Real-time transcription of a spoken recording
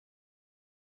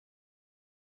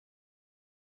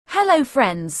Hello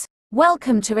friends,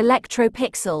 welcome to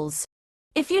Electropixels.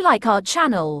 If you like our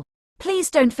channel,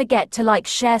 please don't forget to like,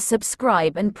 share,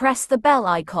 subscribe and press the bell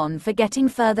icon for getting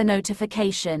further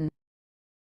notification.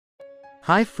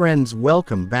 Hi friends,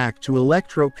 welcome back to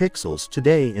Electropixels.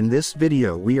 Today in this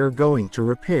video we are going to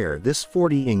repair this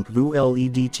 40-inch VU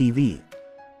LED TV.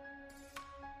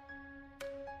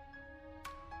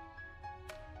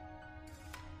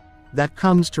 That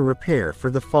comes to repair for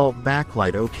the fault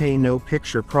backlight. Okay, no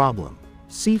picture problem.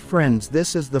 See friends,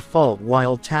 this is the fault.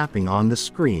 While tapping on the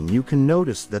screen you can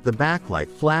notice that the backlight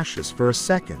flashes for a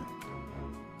second.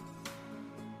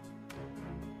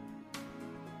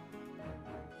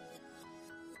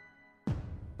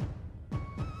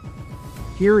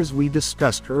 Here, as we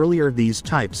discussed earlier, these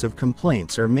types of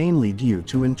complaints are mainly due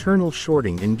to internal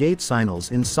shorting in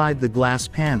Gatesignals inside the glass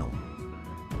panel.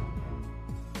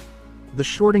 The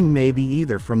shorting may be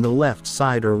either from the left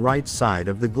side or right side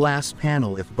of the glass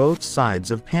panel. If both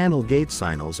sides of panel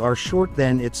Gatesignals are short,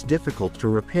 then it's difficult to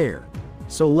repair.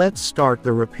 So let's start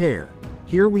the repair.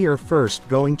 Here we are first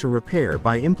going to repair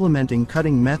by implementing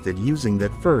cutting method. Using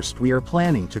that, first we are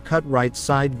planning to cut right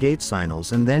side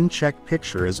Gatesignals and then check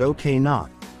picture is okay not.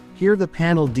 Here the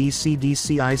panel DC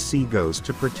IC goes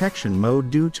to protection mode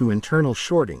due to internal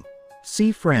shorting.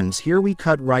 See friends, here we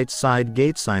cut right side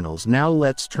Gatesignals. Now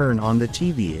let's turn on the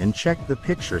TV and check the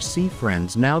picture. See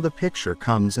friends, now the picture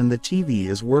comes and the TV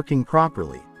is working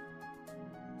properly.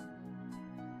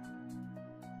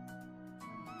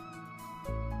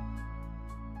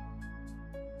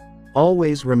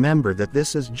 Always remember that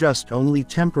this is just only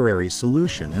temporary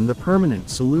solution and the permanent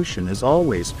solution is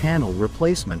always panel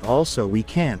replacement. Also, we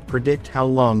can't predict how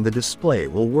long the display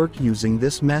will work using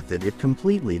this method. It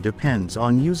completely depends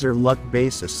on user luck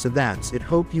basis. So that's it.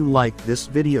 Hope you like this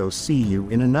video. See you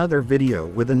in another video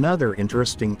with another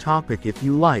interesting topic. If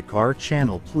you like our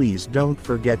channel, please don't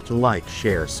forget to like,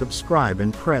 share, subscribe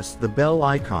and press the bell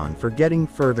icon for getting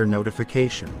further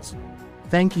notifications.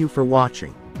 Thank you for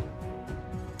watching.